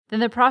Then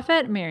the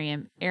prophet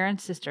Miriam,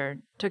 Aaron's sister,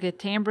 took a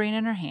tambourine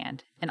in her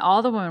hand, and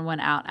all the women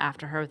went out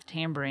after her with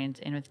tambourines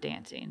and with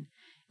dancing.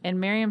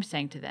 And Miriam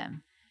sang to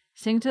them,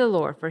 "Sing to the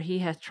Lord, for he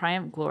has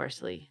triumphed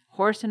gloriously.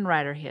 Horse and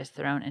rider he has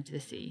thrown into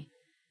the sea."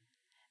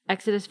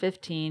 Exodus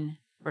 15,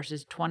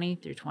 verses 20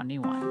 through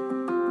 21.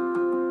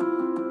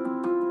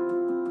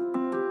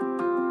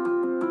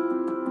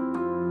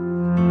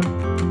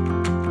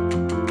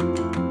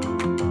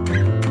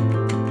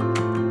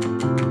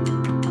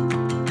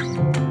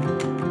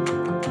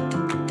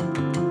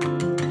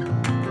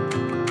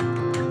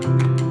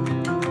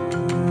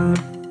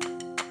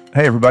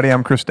 Hey everybody,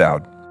 I'm Chris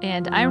Dowd.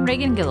 And I'm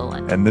Reagan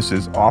Gilliland. And this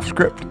is Off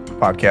Script, a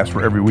podcast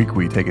where every week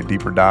we take a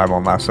deeper dive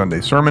on last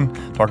Sunday's sermon,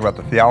 talk about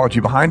the theology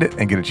behind it,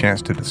 and get a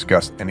chance to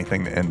discuss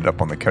anything that ended up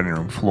on the cutting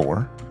room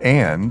floor.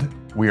 And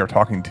we are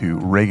talking to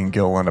Reagan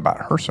Gilliland about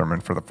her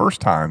sermon for the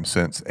first time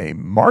since a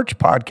March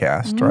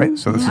podcast, right?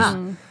 So this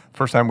is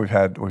first time we've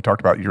talked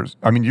about yours.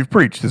 I mean, you've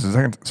preached. This is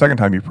the second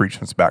time you preached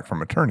since back from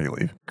maternity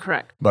leave.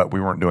 Correct. But we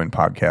weren't doing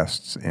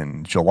podcasts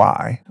in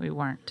July. We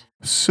weren't.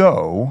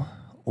 So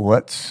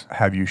let's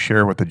have you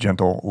share with the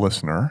gentle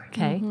listener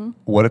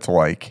what it's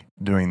like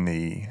doing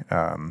the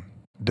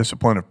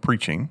discipline of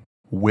preaching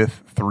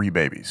with three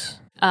babies.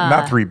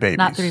 Not three babies.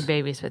 Not three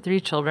babies, but three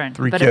children.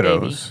 Three but kiddos. A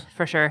baby,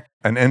 for sure.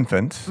 An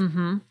infant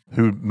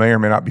who may or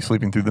may not be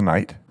sleeping through the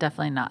night.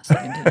 Definitely not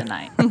sleeping through the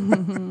night.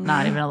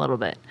 Not even a little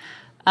bit.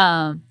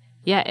 Yeah,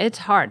 it's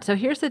hard. So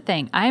here's the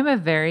thing. I am a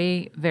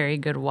very, very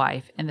good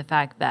wife in the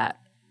fact that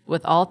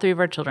with all three of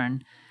our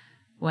children,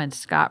 when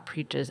Scott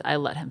preaches, I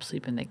let him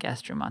sleep in the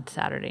guest room on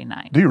Saturday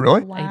night. Do you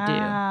really?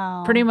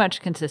 I do. Pretty much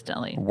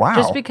consistently. Wow.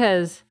 Just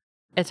because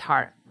it's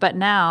hard. But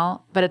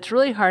it's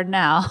really hard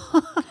now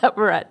that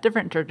we're at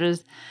different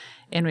churches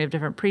and we have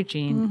different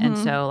preaching. And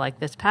so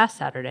like this past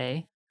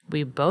Saturday,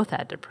 we both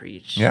had to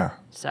preach. Yeah.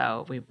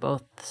 So we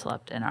both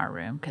slept in our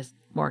room because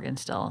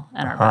Morgan's still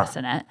in our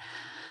bassinet.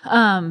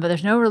 But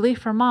there's no relief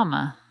for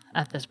Mama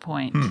at this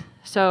point.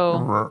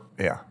 So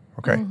yeah.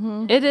 Okay.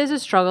 it is a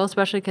struggle,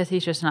 especially because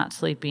he's just not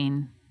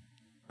sleeping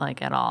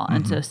like at all.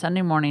 And so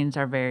Sunday mornings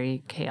are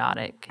very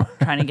chaotic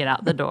trying to get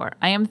out the door.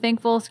 I am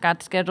thankful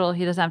Scott's schedule,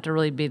 he doesn't have to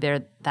really be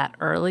there that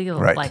early.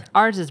 Right. Like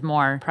ours is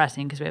more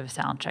pressing because we have a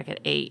sound check at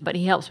 8, but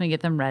he helps me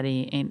get them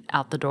ready and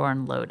out the door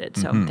and loaded.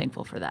 So I'm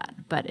thankful for that.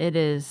 But it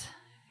is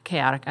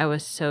chaotic. I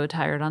was so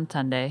tired on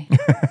Sunday.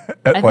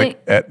 At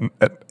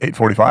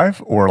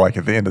 8:45 or like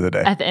at the end of the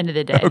day? At the end of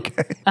the day.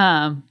 Okay.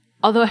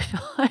 Although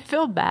I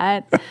feel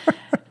bad.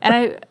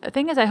 And the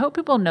thing is, I hope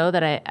people know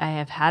that I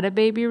have had a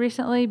baby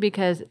recently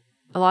because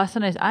a lot of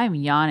Sundays I'm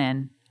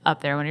yawning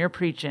up there when you're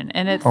preaching.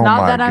 And it's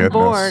not that I'm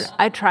bored.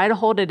 I try to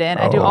hold it in.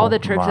 I do all the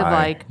tricks of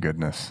like,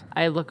 goodness.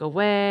 I look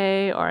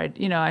away or,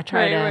 I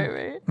try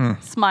to.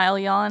 Smile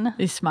yawn.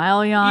 You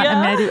smile yawn. Yeah.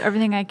 I mean, I do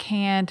everything I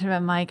can to,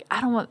 I'm like,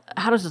 how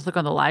does this look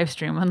on the live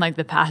stream when like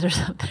the pastor's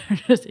up there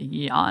just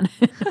yawn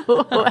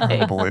away?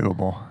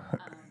 Unbelievable.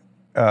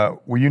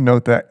 Will you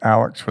note that,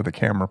 Alex, for the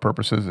camera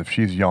purposes? If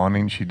she's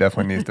yawning, she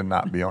definitely needs to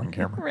not be on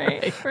camera.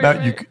 Right.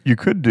 Now, you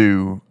could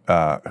do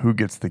who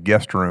gets the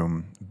guest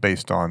room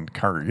based on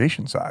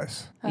congregation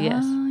size.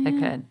 Yes, I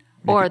could.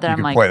 Or that you I'm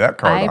could like, play that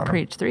card I on 'em.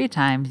 preach 3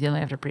 times. You only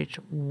have to preach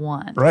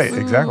once. Right,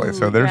 exactly.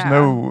 So there's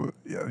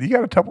you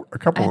got a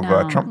couple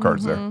of trump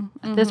cards there.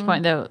 At this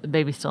point, though, the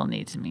baby still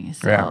needs me.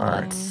 So Yeah, all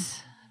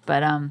right.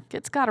 But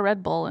It's got a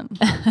Red Bull and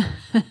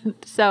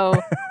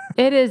so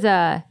it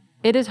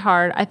is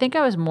hard. I think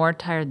I was more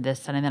tired this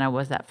Sunday than I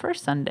was that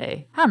first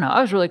Sunday. I don't know.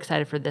 I was really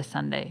excited for this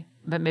Sunday,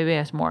 but maybe I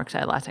was more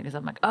excited last night because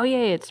I'm like, oh yeah,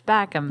 it's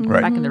back. I'm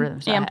back in the rhythm.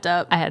 So Amped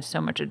up. I had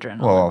so much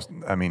adrenaline. Well,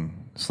 I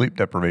mean, sleep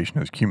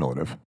deprivation is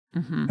cumulative.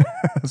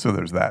 So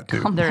there's that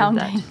too. There's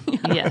compounding.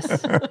 that.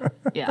 Yes.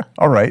 Yeah.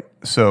 All right.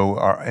 So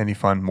any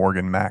fun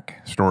Morgan Mac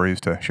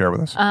stories to share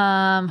with us?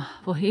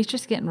 Well, he's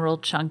just getting real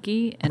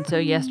chunky. And so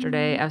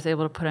yesterday I was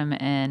able to put him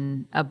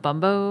in a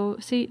bumbo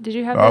seat. Did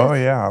you have this? Oh,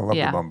 yeah. I love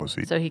the bumbo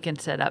seat. So he can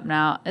sit up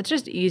now. It's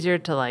just easier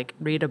to like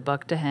read a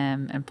book to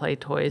him and play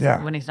toys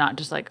when he's not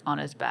just like on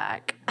his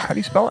back. How do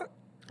you spell it?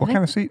 What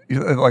kind of seat?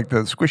 Like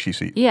the squishy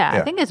seat? Yeah,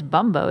 I think it's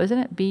bumbo, isn't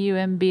it?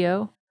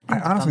 Bumbo? I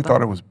honestly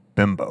thought it was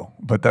bimbo,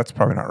 but that's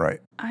probably not right.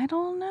 I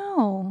don't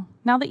know.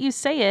 Now that you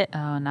say it,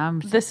 Oh, now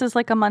this is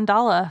like a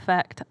mandala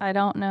effect. I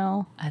don't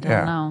know I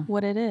don't know.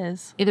 what it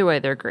is. Either way,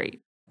 they're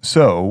great.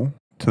 So,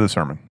 to the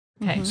sermon.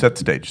 Okay. Set the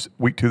stage.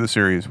 Week 2 of the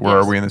series. Where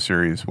Yes. are we in the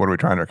series? What are we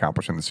trying to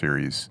accomplish in the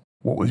series?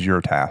 What was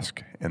your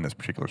task in this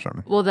particular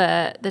sermon? Well,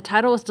 the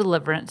title was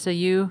Deliverance. So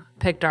you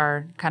picked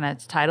our kind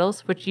of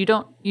titles, which you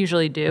don't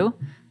usually do.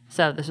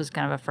 So this was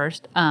kind of a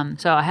first.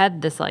 So I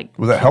had this like...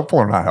 Was that helpful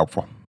or not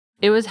helpful?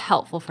 It was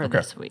helpful for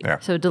this week. Yeah.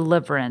 So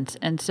deliverance.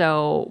 And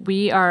so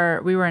we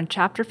were in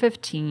chapter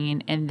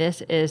 15, and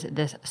this is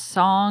this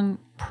song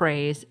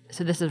praise.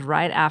 So this is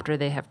right after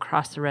they have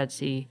crossed the Red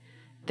Sea.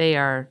 They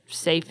are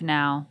safe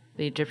now.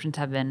 The Egyptians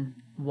have been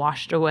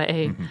washed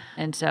away.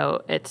 And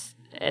so it's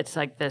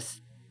like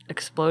this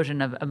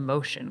explosion of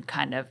emotion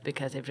kind of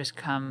because they've just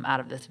come out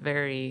of this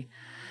very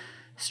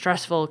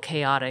stressful,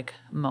 chaotic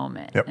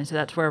moment. Yep. And so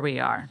that's where we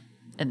are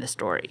in the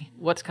story.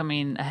 What's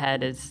coming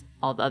ahead is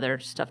all the other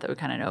stuff that we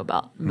kind of know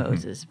about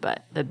Moses.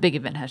 But the big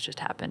event has just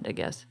happened, I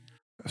guess.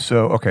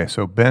 So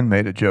Ben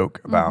made a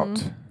joke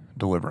about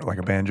deliverance, like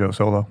a banjo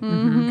solo,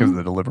 because of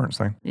the deliverance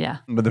thing. Yeah.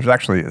 But there's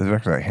actually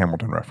a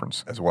Hamilton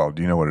reference as well.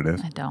 Do you know what it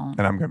is? I don't.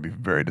 And I'm going to be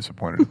very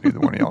disappointed if neither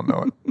one of y'all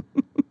know it.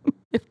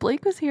 If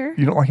Blake was here,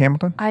 You don't like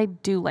Hamilton? I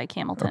do like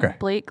Hamilton. Okay.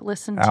 Blake,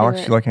 listen Alex,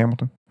 to it. you like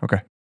Hamilton?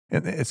 Okay.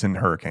 It's in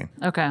Hurricane.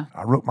 Okay.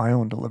 I wrote my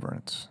own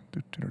deliverance.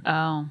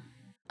 Oh.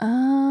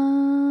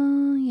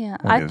 Yeah.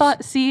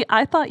 What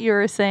I thought you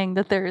were saying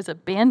that there is a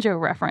banjo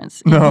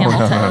reference in No,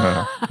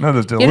 Hamilton. no,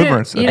 there's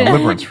deliverance. you didn't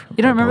Deliverance.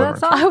 you don't remember that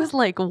song? I was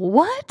like,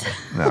 what?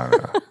 No.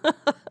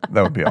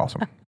 That would be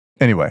awesome.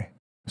 Anyway,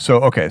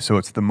 so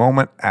it's the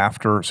moment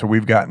after. So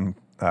we've gotten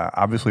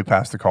obviously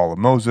past the call of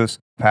Moses,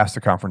 past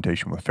the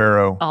confrontation with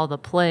Pharaoh, All the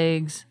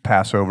plagues.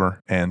 Passover,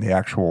 and the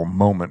actual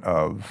moment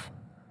of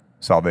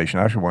salvation.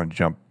 I actually want to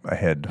jump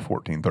ahead to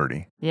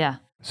 1430. Yeah.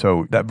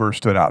 So that verse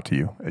stood out to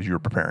you as you were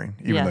preparing,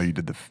 even Yes. though you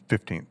did the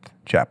 15th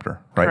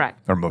chapter, right? Correct.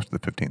 Or most of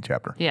the 15th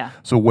chapter. Yeah.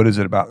 So what is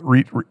it about?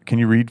 Can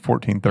you read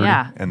 1430?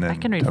 Yeah. And then I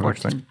can read tell me what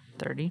you think.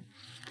 1430.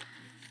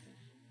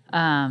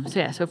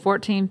 So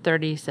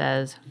 1430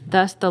 says,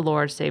 "Thus the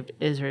Lord saved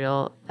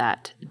Israel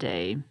that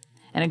day."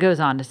 And it goes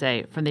on to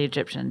say, "From the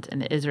Egyptians,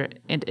 and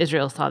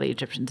Israel saw the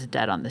Egyptians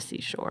dead on the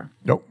seashore."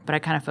 Nope. But I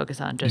kind of focus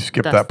on just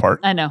skipped thus- that part.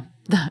 I know,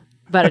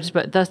 but I just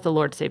put, "Thus the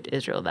Lord saved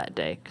Israel that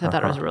day," because I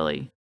thought it was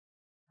really.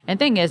 And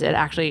thing is, it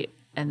actually,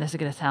 and this is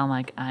going to sound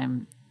like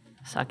I'm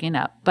sucking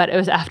up, but it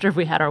was after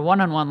we had our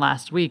one-on-one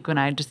last week when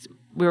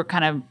we were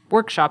kind of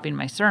workshopping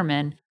my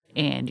sermon,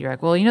 and you're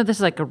like, "Well, this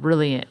is like a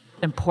really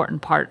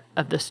important part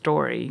of the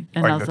story,"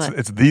 and I was like,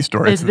 it's the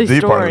story. it's the part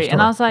of the story.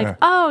 And I was like, Yeah.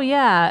 "Oh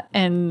yeah,"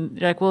 and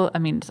you're like, "Well, I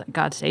mean, it's like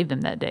God saved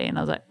them that day," and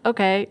I was like,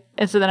 "Okay,"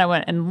 and so then I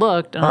went and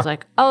looked, and I was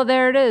like, "Oh,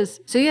 there it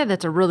is." So yeah,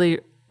 that's a really,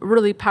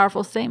 really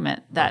powerful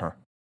statement that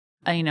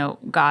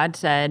God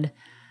said,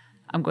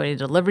 "I'm going to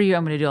deliver you.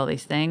 I'm going to do all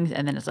these things,"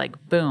 and then it's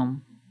like,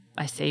 boom,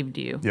 I saved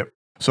you. Yep.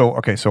 So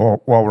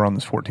while we're on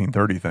this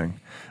 1430 thing,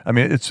 I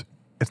mean, it's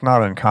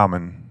not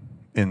uncommon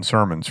in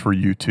sermons for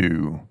you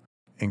to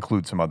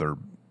include some other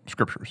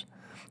scriptures.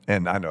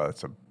 And I know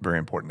that's a very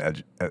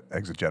important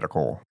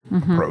exegetical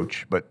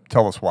approach, but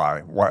tell us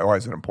why. Why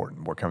is it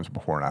important? What comes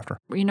before and after?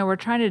 We're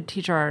trying to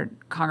teach our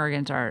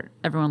congregants,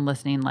 everyone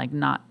listening, like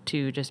not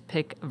to just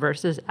pick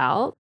verses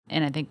out.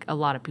 And I think a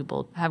lot of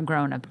people have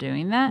grown up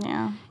doing that.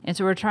 Yeah. And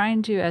so we're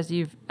trying to, as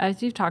you've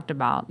talked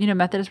about,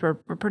 Methodists, we're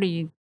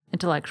pretty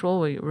intellectual.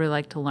 We really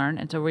like to learn.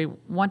 And so we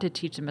want to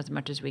teach them as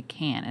much as we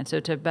can. And so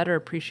to better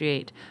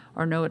appreciate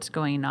or know what's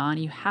going on,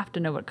 you have to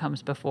know what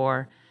comes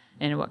before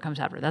and what comes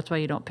after. That's why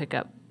you don't pick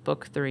up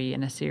book 3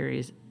 in a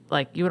series.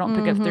 Like you don't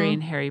pick up 3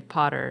 in Harry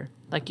Potter.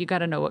 Like you got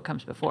to know what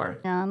comes before.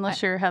 Yeah,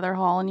 unless you're Heather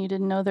Hall and you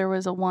didn't know there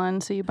was a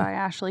 1, so you buy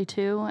Ashley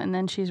 2, and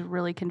then she's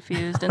really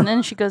confused. And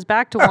then she goes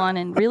back to 1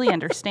 and really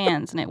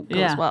understands, and it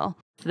goes well.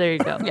 So there you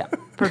go. Yeah.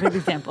 Perfect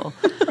example.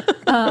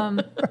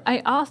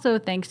 I also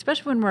think,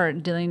 especially when we're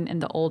dealing in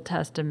the Old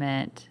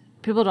Testament,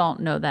 people don't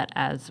know that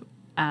as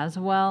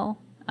well.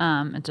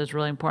 And so it's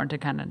really important to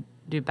kind of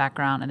do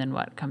background and then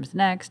what comes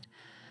next.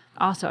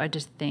 Also, I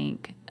just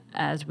think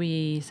as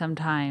we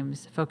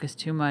sometimes focus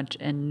too much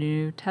in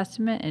New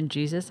Testament and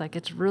Jesus, like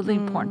it's really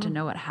important to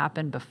know what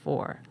happened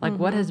before. Like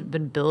what has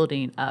been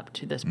building up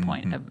to this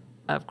point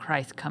of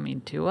Christ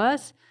coming to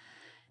us.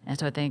 And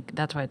so I think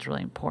that's why it's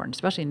really important,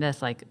 especially in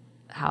this, like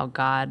how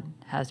God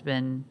has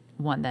been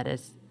one that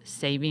is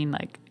saving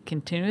like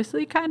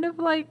continuously, kind of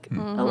like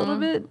a little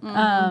bit.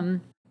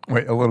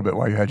 Wait, a little bit.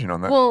 Why are you hedging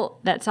on that? Well,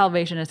 that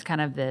salvation is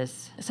kind of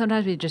this.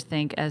 Sometimes we just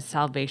think as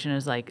salvation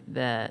is like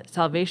the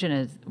salvation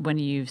is when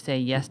you say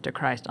yes to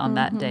Christ on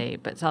that day,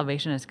 but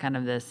salvation is kind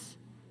of this.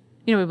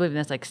 We believe in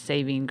this like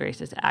saving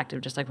grace is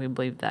active, just like we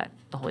believe that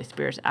the Holy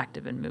Spirit is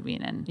active and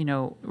moving, and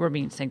we're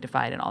being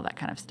sanctified and all that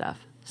kind of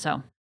stuff.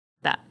 So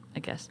that, I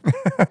guess.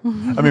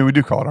 I mean, we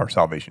do call it our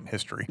salvation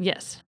history.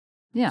 Yes.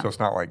 Yeah. So it's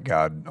not like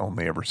God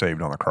only ever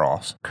saved on the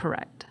cross.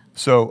 Correct.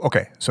 So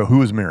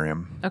who is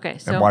Miriam? Okay.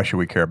 So And why should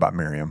we care about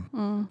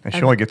Miriam? And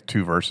she only gets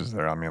 2 verses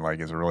there. I mean, like,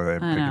 is it really that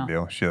big know. a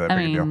deal? Is she that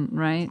big a deal?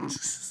 right?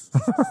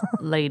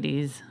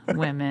 Ladies,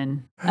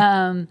 women.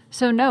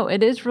 So no,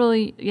 it is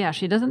really,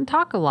 she doesn't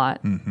talk a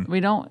lot.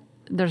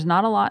 There's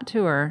not a lot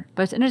to her,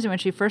 but it's interesting when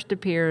she first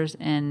appears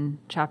in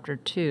chapter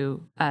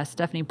 2,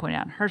 Stephanie pointed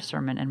out in her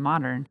sermon in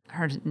Modern,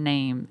 her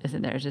name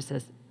isn't there. It just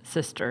says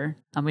sister.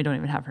 We don't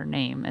even have her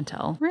name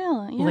until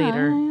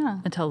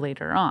until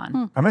later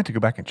on. I meant to go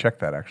back and check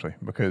that actually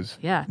because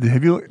Yeah.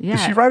 Have you?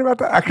 Is she right about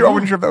that? Actually, I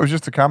wasn't sure if that was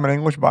just a common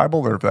English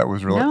Bible or if that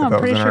was really. No, if I'm that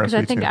pretty was in sure because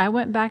I RSV think too. I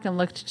went back and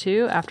looked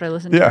too after I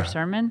listened to her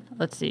sermon.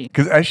 Let's see.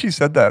 Because as she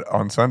said that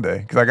on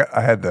Sunday, because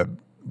I had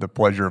the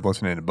pleasure of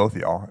listening to both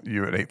of y'all,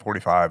 you at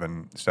 8:45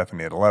 and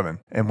Stephanie at 11.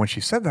 And when she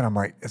said that, I'm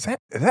like, is that?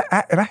 And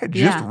I had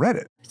just read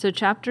it. So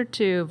chapter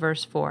 2,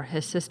 verse 4,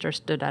 his sister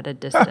stood at a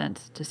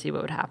distance to see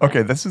what would happen.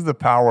 Okay, this is the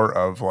power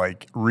of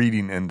like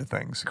reading into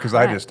things because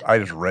I just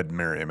read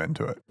Miriam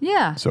into it.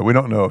 Yeah. So we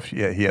don't know if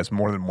he has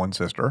more than one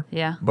sister.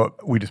 Yeah.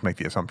 But we just make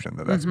the assumption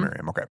that that's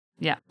Miriam. Okay.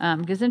 Yeah.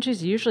 Because then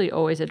she's usually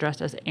always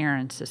addressed as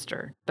Aaron's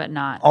sister, but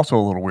not Also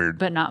a little weird.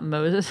 but not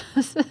Moses'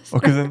 sister.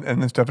 Because and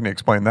then Stephanie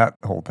explained that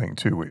whole thing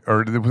too.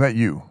 Or was that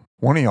you?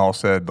 One of y'all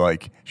said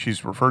like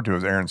she's referred to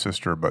as Aaron's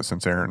sister, but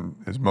since Aaron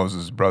is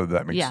Moses' brother,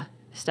 that makes Yeah.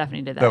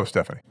 Stephanie did that. That was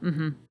Stephanie.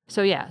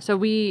 So yeah, so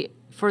we,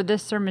 for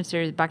this sermon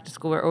series, Back to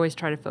School, we're always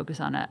trying to focus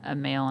on a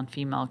male and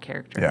female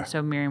character. Yeah.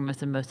 So Miriam was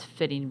the most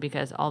fitting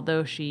because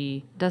although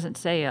she doesn't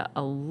say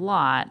a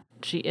lot,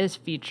 she is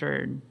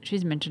featured.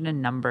 She's mentioned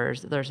in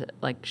Numbers. There's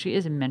she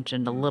is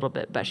mentioned a little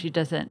bit, but she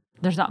doesn't,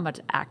 there's not much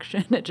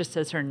action. It just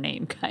says her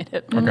name kind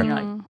of. And you're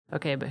like,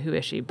 okay, but who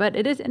is she? But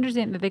it is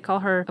interesting that they call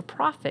her a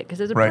prophet because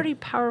it's a pretty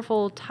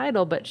powerful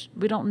title, but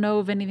we don't know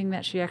of anything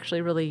that she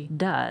actually really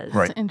does.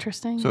 Right. That's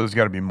interesting. So there's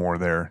got to be more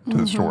there to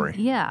the story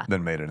Yeah.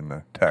 than made it in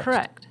the text.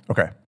 Correct.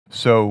 Okay.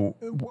 So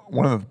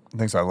one of the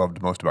things I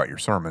loved most about your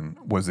sermon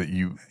was that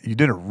you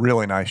did a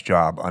really nice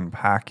job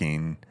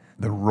unpacking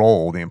the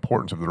role, the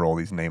importance of the role of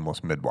these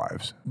nameless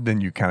midwives.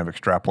 Then you kind of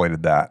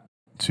extrapolated that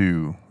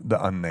to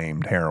the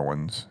unnamed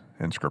heroines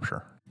in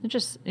Scripture.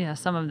 Just,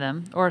 some of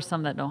them, or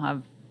some that don't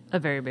have a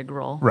very big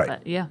role. Right.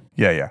 But yeah.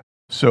 Yeah.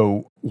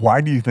 So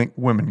why do you think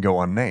women go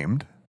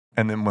unnamed?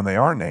 And then when they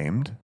are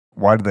named,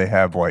 why do they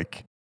have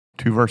like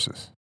 2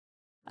 verses?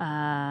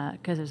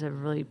 Because it's a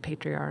really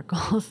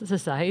patriarchal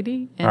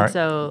society. And All right.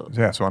 so,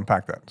 So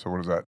unpack that. So what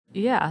is that?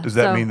 yeah. Does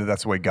that mean that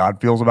that's the way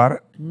God feels about it?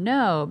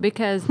 No,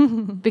 because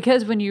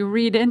when you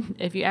read in,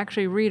 if you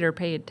actually read or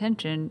pay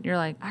attention, you're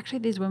like, actually,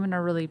 these women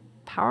are really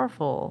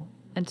powerful.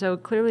 And so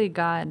clearly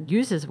God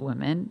uses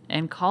women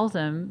and calls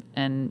them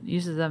and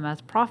uses them as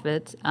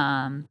prophets.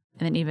 And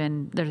then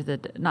even there's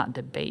not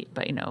debate,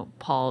 but,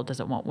 Paul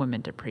doesn't want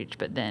women to preach.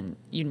 But then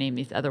you name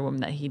these other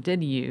women that he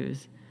did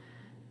use.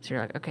 So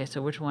you're like, okay,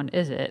 so which one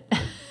is it? And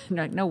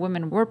you're like, no,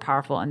 women were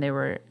powerful and they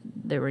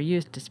were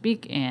used to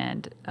speak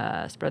and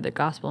spread the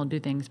gospel and do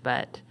things,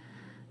 but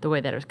the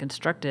way that it was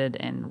constructed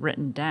and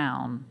written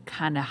down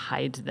kind of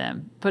hides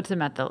them, puts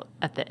them at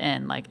the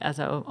end, like as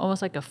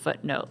almost like a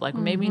footnote. Like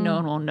maybe no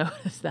one will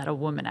notice that a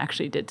woman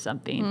actually did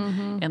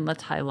something, and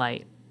let's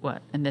highlight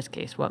what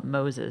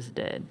Moses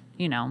did,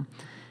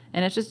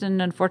 And it's just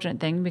an unfortunate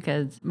thing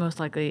because most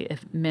likely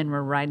if men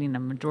were writing a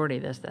majority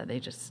of this, that they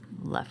just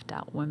left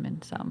out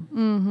women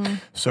some.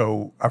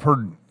 So I've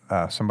heard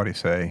somebody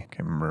say,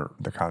 can't remember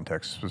the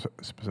context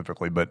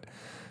specifically, but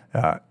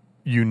that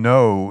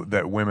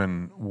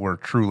women were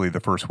truly the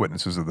first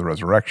witnesses of the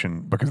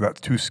resurrection because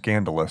that's too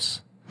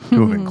scandalous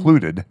to have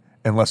included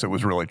unless it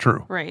was really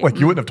true. Right. Like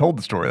you wouldn't have told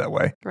the story that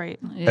way Right.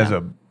 Yeah. as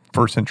a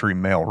first century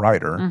male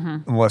writer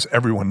unless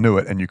everyone knew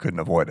it and you couldn't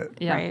avoid it.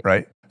 Yeah.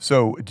 Right?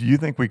 So do you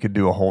think we could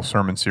do a whole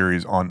sermon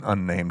series on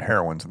unnamed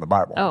heroines in the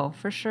Bible? Oh,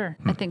 for sure.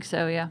 I think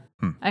so, yeah.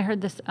 I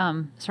heard this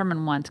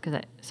sermon once,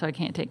 so I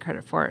can't take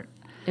credit for it.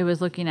 It was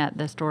looking at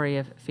the story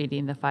of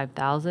feeding the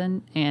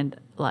 5,000, and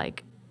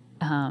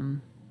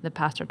the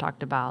pastor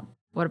talked about,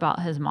 what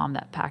about his mom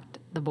that packed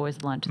the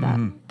boys' lunch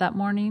that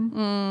morning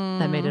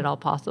that made it all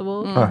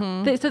possible?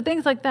 So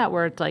things like that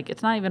where it's like,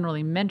 it's not even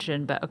really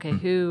mentioned, but okay,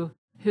 who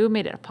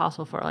made it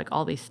possible for like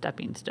all these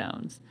stepping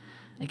stones?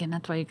 Again,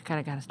 that's why you kind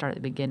of got to start at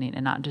the beginning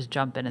and not just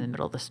jump in the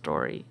middle of the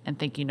story and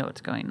think you know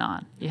what's going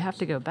on. You have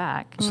to go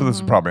back. So this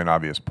is probably an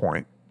obvious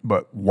point,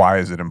 but why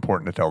is it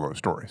important to tell those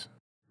stories?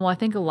 Well, I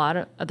think there's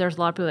a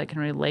lot of people that can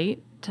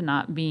relate to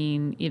not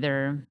being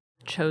either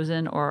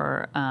chosen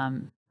or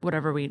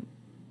whatever we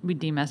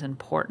deem as an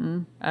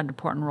important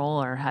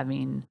role, or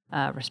having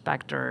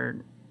respect or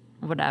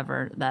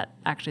whatever, that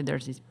actually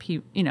there's these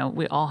people,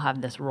 we all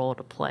have this role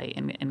to play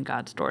in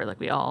God's story. Like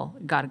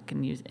God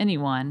can use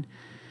anyone.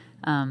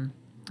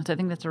 So I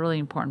think that's a really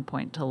important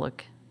point to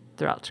look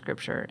throughout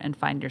Scripture and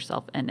find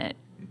yourself in it.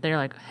 They're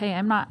like, hey,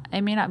 I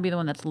may not be the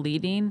one that's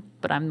leading,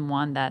 but I'm the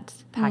one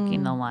that's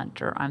packing the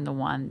lunch, or I'm the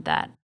one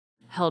that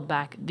held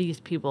back these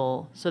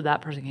people so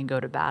that person can go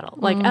to battle.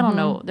 Like, I don't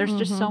know. There's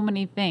just so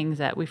many things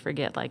that we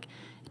forget. Like,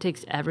 it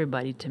takes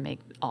everybody to make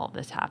all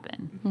this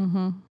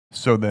happen.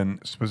 So then,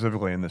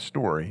 specifically in this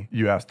story,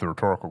 you asked the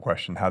rhetorical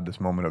question, how did this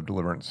moment of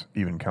deliverance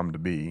even come to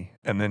be?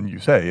 And then you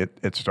say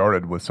it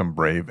started with some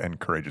brave and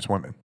courageous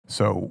women.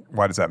 So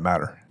why does that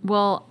matter?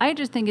 Well, I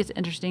just think it's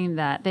interesting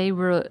that they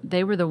were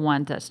the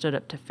ones that stood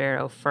up to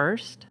Pharaoh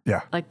first.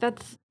 Yeah. Like,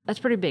 that's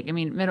pretty big. I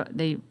mean,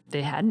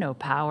 they had no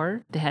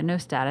power. They had no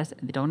status.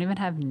 They don't even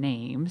have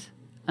names.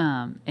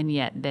 And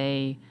yet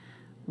they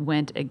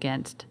went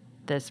against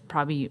this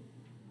probably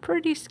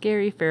pretty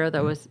scary Pharaoh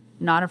that was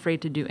not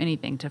afraid to do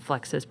anything to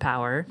flex his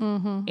power.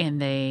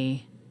 And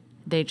they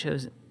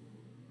chose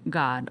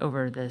God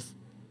over this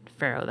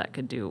Pharaoh that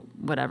could do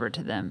whatever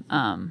to them.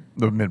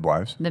 The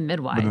midwives. The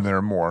midwives. But then there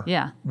are more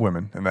Yeah.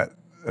 women and that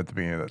at the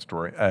beginning of that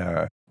story.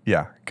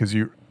 Because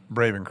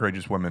brave and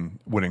courageous women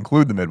would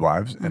include the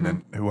midwives, and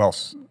then who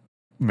else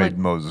made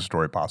Moses'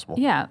 story possible?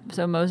 Yeah.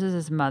 So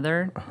Moses'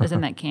 mother was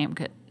in that camp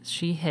 'cause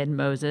she hid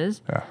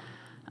Moses. Yeah.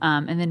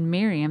 And then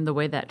Miriam, the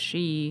way that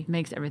she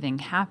makes everything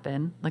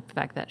happen, like the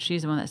fact that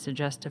she's the one that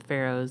suggests to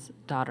Pharaoh's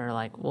daughter,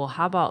 like, well,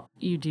 how about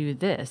you do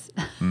this?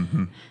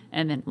 Mm-hmm.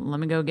 And then let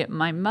me go get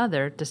my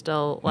mother to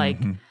still, like,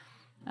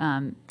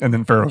 And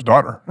then Pharaoh's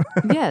daughter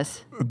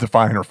yes.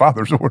 defying her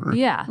father's order.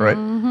 Yeah.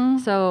 Right?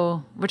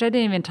 So, which I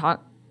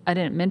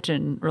didn't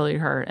mention really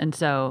her. And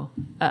so,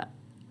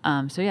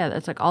 so yeah,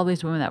 that's like all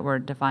these women that were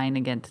defying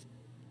against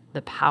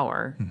the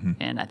power.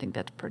 And I think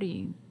that's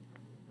pretty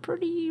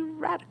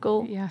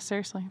radical. Yeah,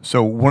 seriously.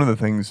 So one of the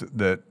things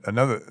that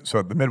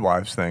the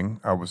midwives thing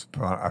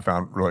I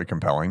found really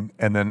compelling.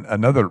 And then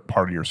another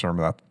part of your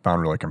sermon that I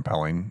found really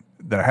compelling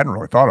that I hadn't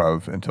really thought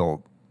of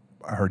until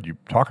I heard you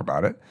talk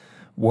about it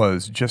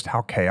was just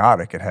how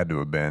chaotic it had to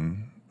have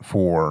been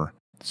for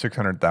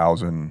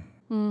 600,000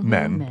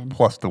 men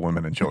plus the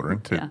women and children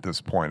to this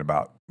point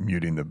about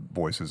muting the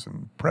voices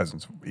and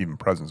presence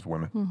of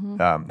women.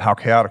 How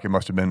chaotic it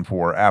must have been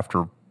for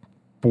after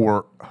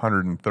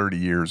 430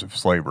 years of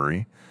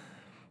slavery,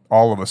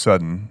 all of a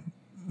sudden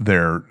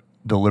they're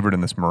delivered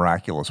in this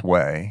miraculous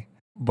way,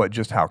 but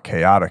just how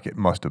chaotic it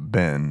must have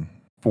been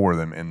for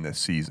them in this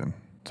season.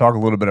 Talk a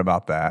little bit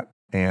about that,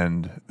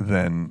 and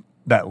then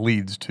that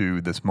leads to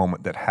this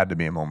moment that had to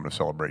be a moment of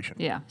celebration.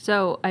 Yeah.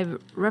 So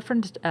I've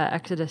referenced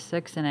Exodus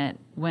 6 in it.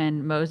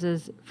 When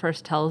Moses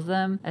first tells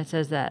them, it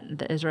says that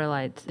the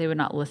Israelites, they would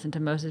not listen to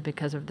Moses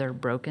because of their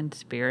broken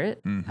spirit.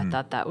 I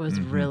thought that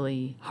was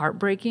really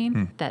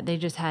heartbreaking that they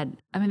just had,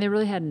 they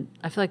really had,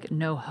 I feel like,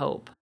 no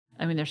hope.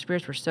 Their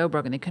spirits were so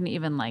broken. They couldn't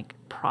even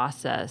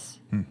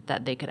process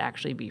that they could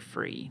actually be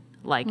free.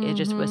 It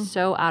just was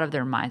so out of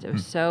their minds. It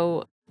was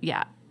so,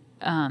 yeah.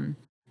 And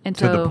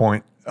to the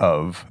point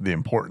of the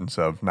importance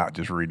of not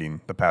just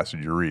reading the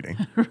passage you're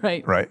reading.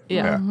 Right. Right?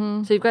 Yeah.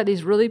 So you've got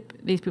these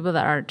people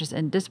that are just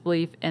in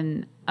disbelief,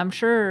 and I'm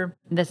sure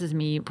this is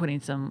me putting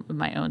some of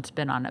my own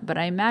spin on it, but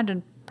I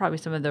imagine probably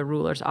some of the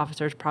rulers,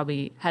 officers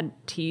probably had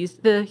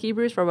teased the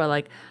Hebrews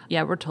for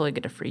yeah, we're totally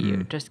going to free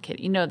you. Just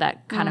kidding.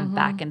 That kind of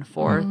back and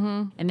forth.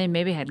 And they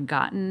maybe had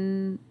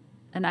gotten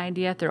an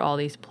idea through all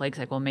these plagues,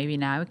 well, maybe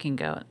now we can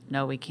go.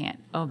 No, we can't.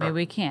 Oh, maybe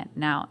we can't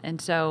now. And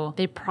so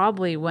they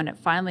probably, when it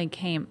finally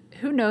came,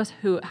 who knows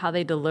how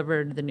they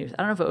delivered the news.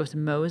 I don't know if it was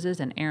Moses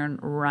and Aaron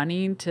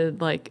running to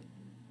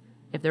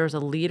if there was a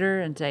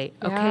leader and say,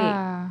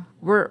 okay,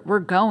 we're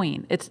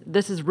going.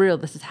 This is real.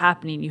 This is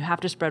happening. You have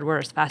to spread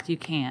word as fast as you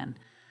can.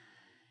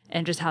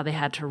 And just how they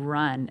had to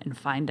run and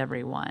find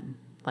everyone.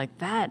 Like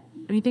that,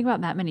 when you think about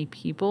that many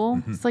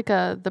people. It's like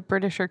the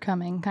British are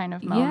coming kind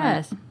of moment.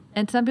 Yes.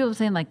 And some people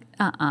saying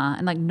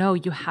and no,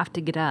 you have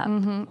to get up.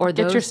 Or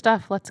get your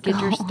stuff. Let's go. Get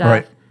your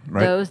stuff.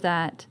 Right. Those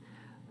that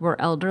were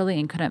elderly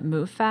and couldn't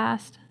move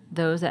fast.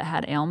 Those that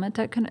had ailment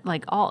that couldn't,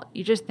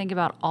 you just think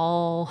about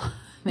all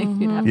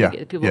things you'd have to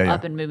get people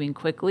up and moving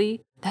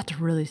quickly. That's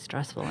really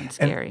stressful and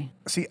scary.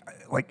 And see,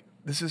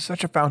 this is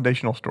such a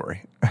foundational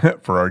story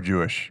for our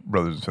Jewish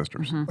brothers and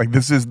sisters.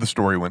 This is the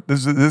story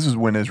this is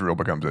when Israel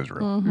becomes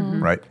Israel,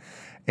 right?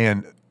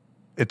 And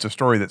it's a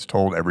story that's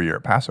told every year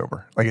at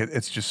Passover.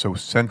 It's just so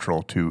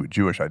central to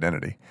Jewish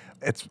identity.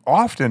 It's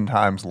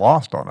oftentimes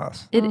lost on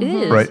us. It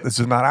is. Right? This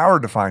is not our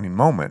defining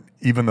moment,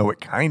 even though it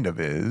kind of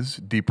is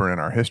deeper in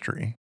our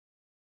history.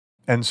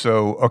 And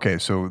so,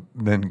 so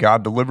then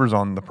God delivers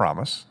on the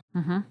promise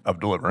of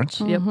deliverance.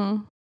 Yep.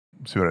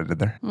 See what I did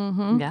there?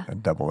 Yeah. I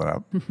doubled it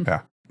up.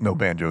 Yeah. No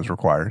banjos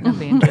required. No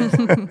banjos.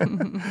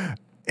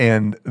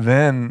 And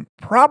then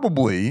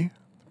probably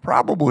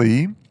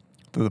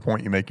to the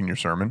point you make in your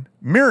sermon,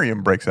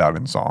 Miriam breaks out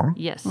in song.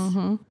 Yes.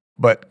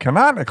 But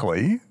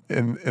canonically,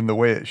 in the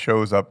way it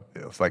shows up,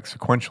 it's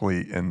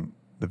sequentially in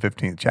the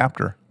 15th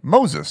chapter,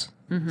 Moses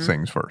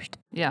sings first.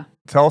 Yeah.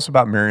 Tell us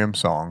about Miriam's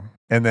song.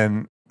 And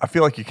then I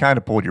feel like you kind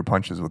of pulled your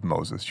punches with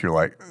Moses. You're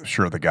like,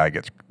 sure, the guy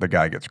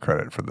gets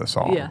credit for the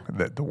song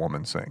that the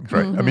woman sings,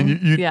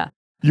 right?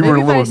 You were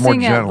a little bit more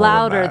gentle. If I sing it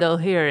louder, they'll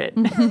hear it.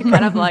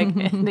 Kind of like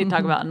they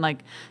talk about in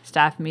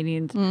staff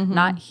meetings,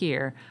 not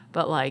here,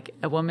 but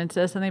a woman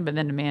says something, but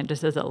then a man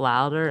just says it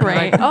louder.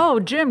 Right.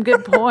 Oh, Jim,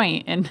 good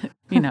point. And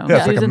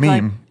it's Susan's like a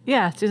meme.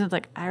 Susan's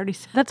I already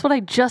said. That's what I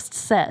just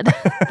said.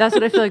 That's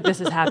what I feel like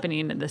this is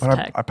happening in this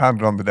text. I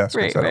pounded on the desk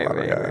and said it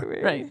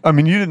louder. Right.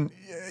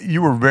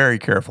 You were very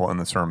careful in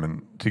the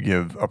sermon to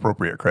give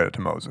appropriate credit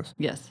to Moses.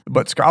 Yes.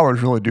 But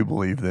scholars really do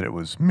believe that it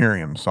was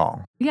Miriam's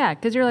song. Yeah,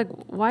 because you're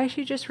why is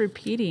she just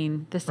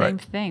repeating the same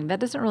thing? That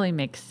doesn't really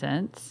make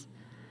sense.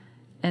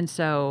 And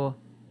so,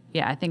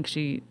 I think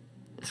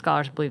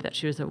scholars believe that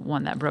she was the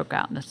one that broke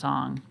out in the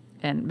song.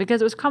 And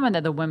because it was common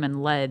that the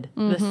women led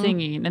the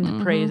singing and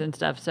the praise and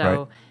stuff.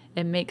 So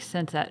it makes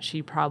sense that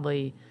she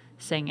probably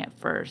sang it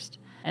first.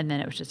 And then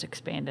it was just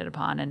expanded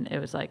upon. And it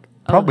was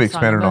probably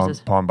expanded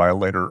upon by a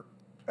later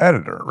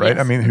editor, right?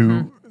 Yes.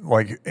 Who,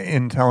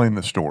 in telling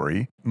the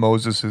story,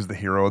 Moses is the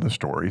hero of the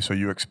story. So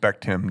you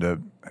expect him to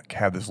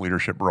have this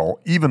leadership role,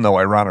 even though,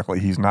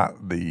 ironically, he's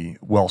not the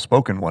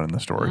well-spoken one in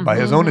the story by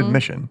his own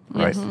admission,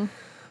 right?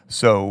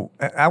 So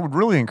I would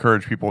really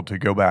encourage people to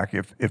go back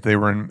if they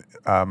were in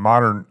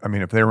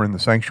if they were in the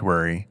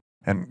sanctuary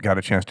and got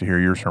a chance to hear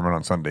your sermon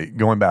on Sunday,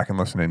 going back and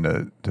listening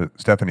to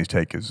Stephanie's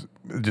take it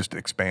just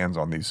expands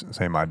on these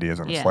same ideas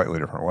in a slightly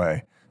different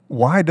way.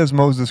 Why does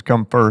Moses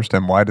come first,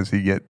 and why does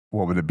he get,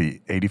 what would it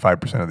be,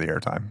 85% of the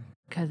airtime?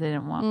 Because they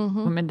didn't want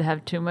women to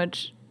have too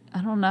much,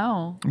 I don't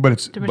know, but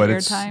it's too much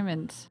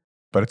airtime.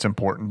 But it's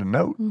important to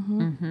note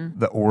Mm-hmm.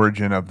 the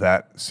origin of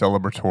that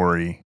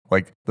celebratory,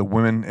 like the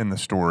women in the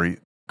story,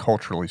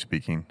 culturally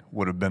speaking,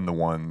 would have been the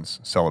ones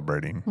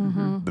celebrating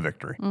the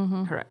victory.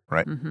 Correct.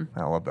 Right?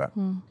 I love that.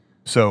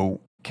 So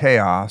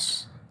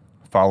chaos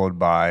followed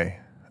by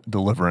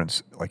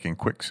deliverance, like in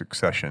quick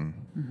succession.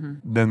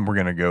 Then we're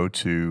going to go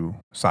to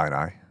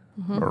Sinai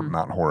or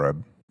Mount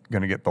Horeb,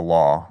 going to get the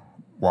law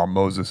while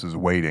Moses is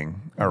waiting,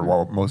 or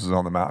while Moses is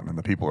on the mountain and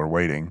the people are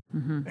waiting.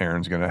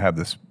 Aaron's going to have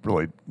this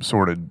really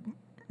sordid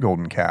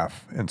golden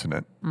calf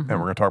incident, and we're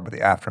going to talk about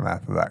the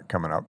aftermath of that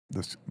coming up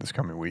this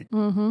coming week.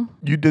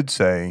 You did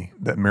say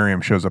that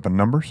Miriam shows up in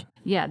Numbers?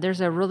 Yeah,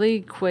 there's a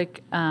really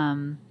quick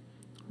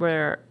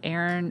where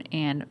Aaron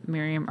and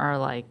Miriam are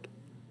like,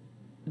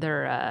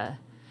 they're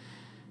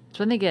it's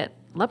when they get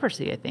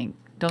leprosy, I think,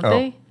 don't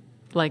they?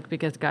 Like,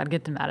 because God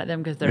gets them out of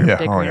them because they're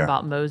bickering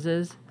about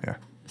Moses.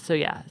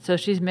 Yeah. So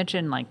she's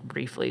mentioned like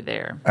briefly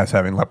there. As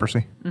having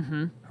leprosy?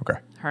 Okay.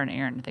 Her and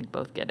Aaron, I think,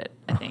 both get it.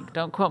 I think.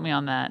 Don't quote me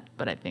on that,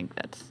 but I think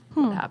that's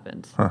what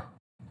happens.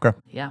 Okay.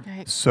 Yeah.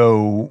 Right.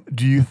 So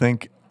do you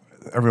think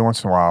every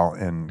once in a while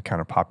in kind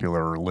of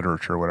popular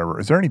literature or whatever,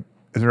 is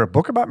there a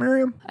book about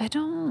Miriam? I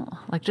don't,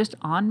 like, just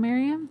on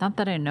Miriam? Not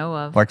that I know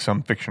of. Like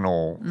some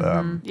fictional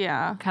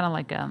Yeah. Kind of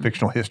like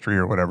fictional history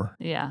or whatever?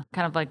 yeah,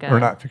 kind of like a Or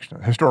not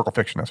fictional, historical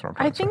fiction, that's what I'm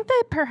trying I to say. think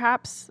that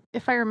perhaps,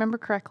 if I remember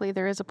correctly,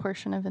 there is a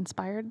portion of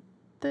Inspired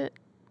that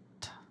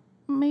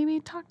maybe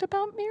talked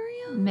about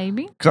Miriam.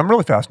 maybe. Because I'm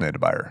really fascinated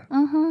by her. I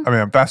mean,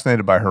 I'm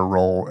fascinated by her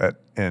role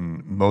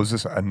in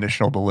Moses'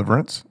 initial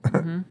deliverance,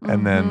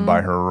 and then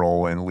by her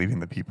role in leading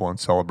the people and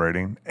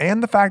celebrating,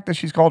 and the fact that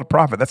she's called a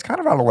prophet. That's kind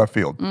of out of left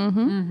field,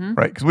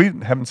 right? Because we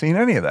haven't seen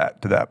any of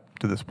that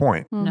to this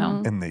point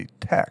No. in the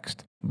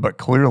text. But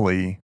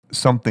clearly,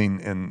 something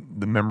in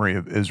the memory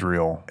of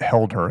Israel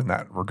held her in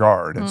that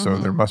regard, and so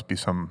there must be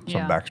some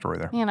Yeah. backstory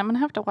there. Man, I'm gonna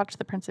have to watch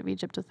The Prince of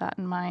Egypt with that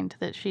in mind.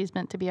 That she's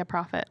meant to be a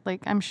prophet.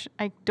 Like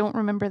I don't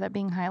remember that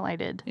being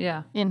highlighted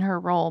Yeah. in her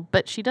role,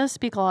 but she does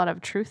speak a lot of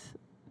truth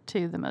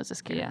to the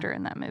Moses character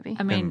in that movie.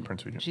 I mean,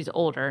 Prince of Egypt. she's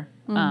older,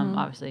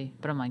 obviously,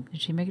 but I'm like,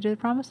 did she make it to the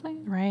promised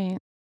land? Right.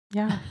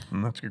 Yeah.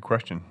 That's a good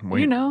question.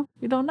 You know,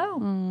 you don't know.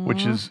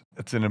 Which is,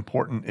 it's an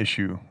important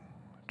issue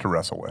to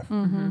wrestle with.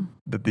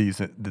 That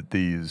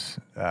these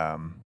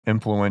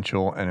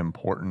influential and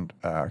important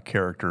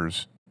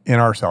characters in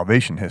our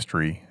salvation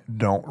history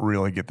don't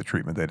really get the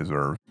treatment they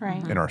deserve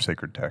Right. in our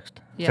sacred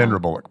text. Yeah. Sandra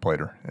Bullock played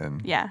her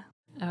in Yeah.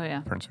 Oh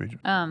yeah. Prince of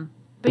Egypt.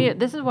 But yeah,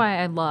 this is why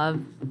I love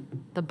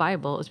the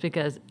Bible. Is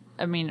because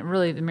I mean,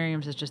 really, the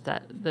Miriam's is just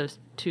those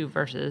two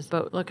verses.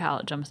 But look how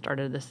it jump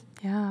started this.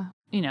 Yeah.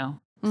 You know,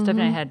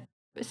 Stephanie and I had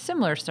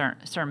similar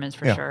sermons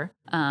for sure.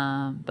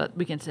 But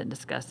we can sit and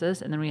discuss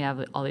this, and then we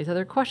have all these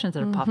other questions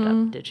that have popped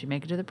up. Did she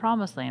make it to the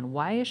promised land?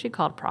 Why is she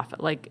called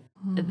prophet? Like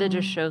that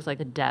just shows like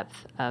the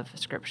depth of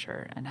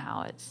Scripture and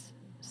how it's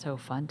so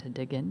fun to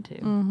dig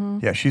into.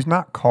 Yeah, she's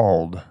not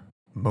called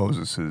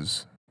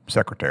Moses's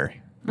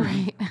secretary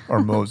Right.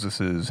 or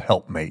Moses's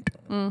helpmate,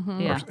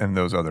 Yeah. and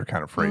those other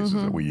kind of phrases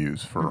that we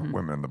use for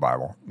women in the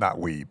Bible. Not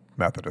we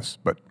Methodists,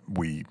 but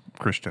we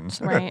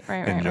Christians Right,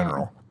 in right.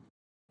 general.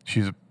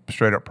 She's a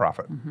straight up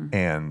prophet.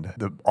 And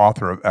the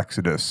author of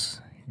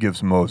Exodus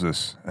gives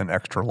Moses an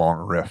extra long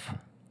riff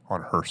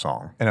on her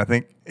song. And I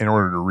think in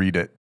order to read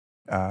it,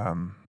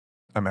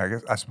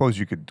 I suppose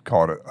you could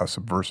call it a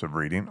subversive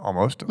reading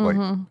almost,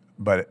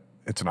 but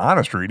it's an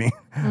honest reading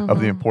of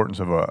the importance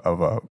of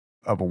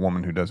a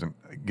woman who doesn't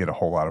get a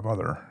whole lot of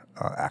other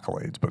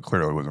accolades, but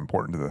clearly was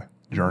important to the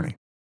journey.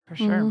 For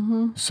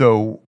sure.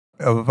 So,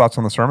 other thoughts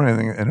on the sermon?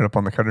 Anything that ended up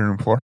on the cutting room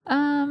floor?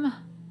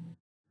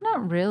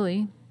 Not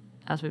really.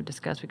 As we've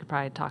discussed, we could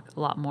probably talk a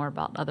lot more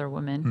about other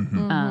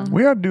women.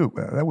 We ought to do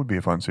that. Would be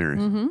a fun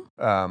series.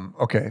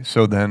 Okay,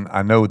 so then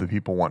I know the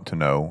people want to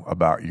know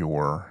about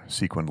your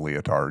sequined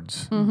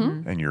leotards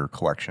and your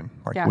collection.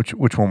 Like, Yeah.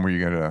 which one were you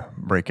going to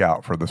break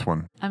out for this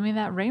one? I mean,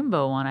 that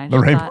rainbow one. I The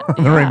just rainbow- thought,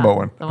 the rainbow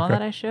one. The one Okay.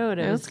 that I showed.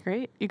 It was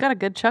great. You got a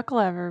good chuckle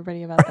out of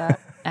everybody about that.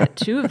 At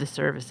 2 of the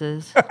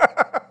services.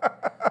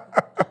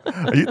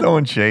 Are you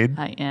throwing shade?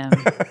 I am.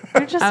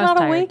 You're just I was not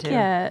tired awake too.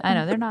 yet. I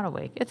know they're not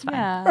awake. It's fine.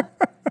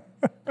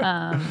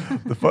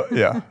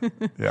 Yeah.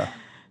 Yeah.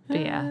 But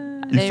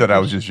yeah. You said I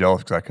was just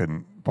jealous because I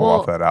couldn't pull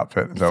off Well, that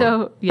outfit.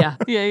 So yeah.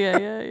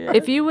 Yeah.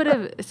 If you would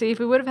have if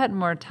we would have had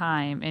more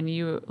time and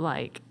you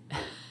like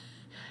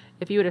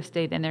if you would have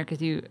stayed in there because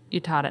you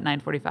taught at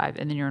 9:45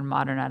 and then you're in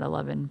modern at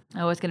 11,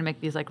 I was gonna make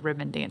these like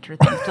ribbon dancer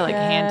things to like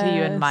hand to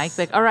you and Mike.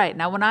 Like, all right,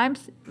 now when I'm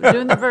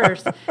doing the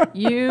verse,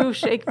 you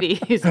shake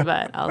these.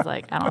 But I was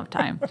like, I don't have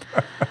time.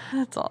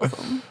 That's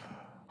awesome.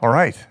 All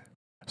right.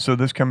 So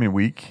this coming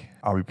week,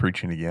 I'll be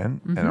preaching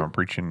again, and I'm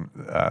preaching.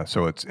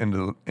 So it's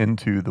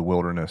into the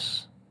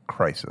wilderness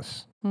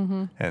crisis.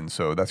 Mm-hmm. And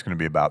so that's going to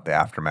be about the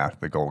aftermath of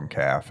the golden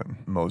calf and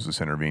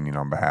Moses intervening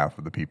on behalf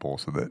of the people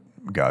so that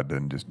God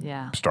didn't just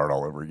start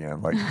all over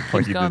again like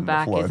he did Going in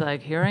back, the flood. he's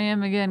like, here I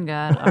am again,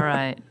 God. All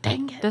right.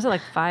 Dang it. Does it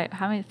like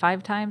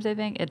five times, I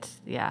think?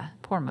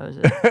 Poor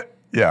Moses.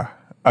 Yeah.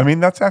 I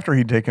mean, that's after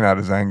he'd taken out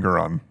his anger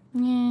on,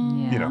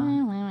 Yeah. you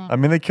know. I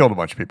mean, they killed a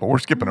bunch of people. We're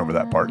skipping over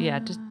that part. Yeah,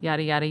 just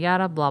yada, yada,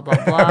 yada, blah,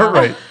 blah, blah.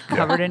 Right.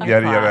 Covered in your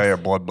Yada, class. yada,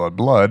 yada, blood, blood,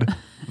 blood.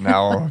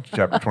 Now,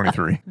 chapter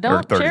 23 or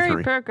Don't 33.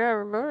 cherry pick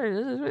everybody.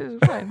 This is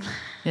fine.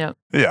 Yep.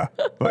 Yeah.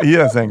 But he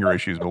has anger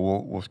issues, but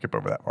we'll skip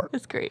over that part.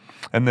 It's great.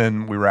 And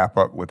then we wrap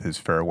up with his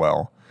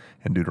farewell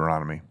in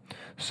Deuteronomy.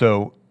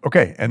 So,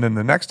 okay. And then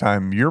the next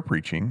time you're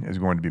preaching is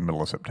going to be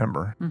middle of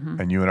September.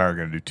 And you and I are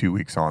going to do 2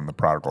 weeks on the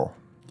prodigal.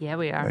 Yeah,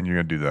 we are. And you're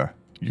going to do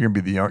you're going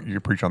to be you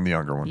preach on the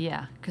younger one.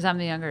 Yeah, because I'm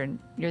the younger and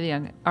you're the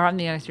young, or I'm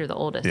the youngest, you're the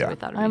oldest. Yeah. So we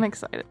thought I'm it'd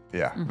excited.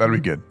 Yeah. That'll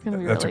be good. gonna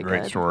be That's really a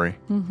great good. story.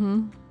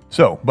 Mm-hmm.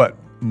 So, but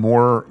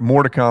more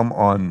to come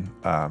on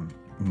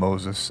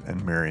Moses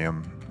and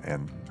Miriam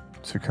and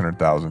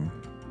 600,000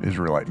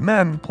 Israelite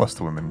men plus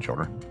the women and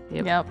children. be.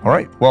 Yep. Yep. All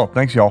right. Well,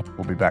 thanks, y'all.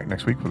 We'll be back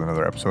next week with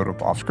another episode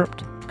of Off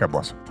Script. God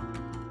bless.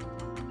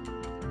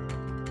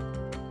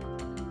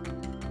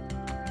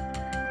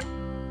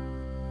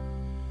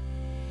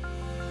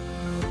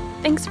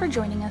 Thanks for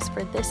joining us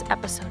for this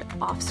episode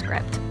of Off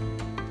Script.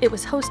 It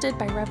was hosted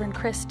by Reverend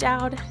Chris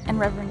Dowd and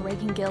Reverend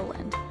Reagan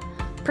Gilliland.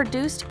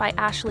 Produced by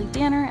Ashley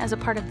Danner as a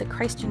part of the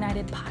Christ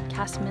United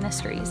Podcast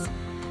Ministries.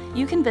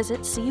 You can visit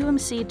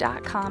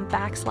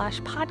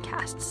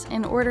cumc.com/podcasts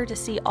in order to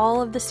see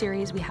all of the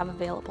series we have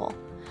available.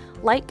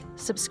 Like,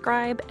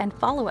 subscribe, and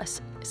follow us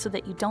so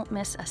that you don't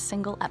miss a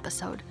single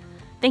episode.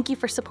 Thank you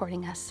for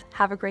supporting us.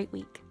 Have a great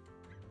week.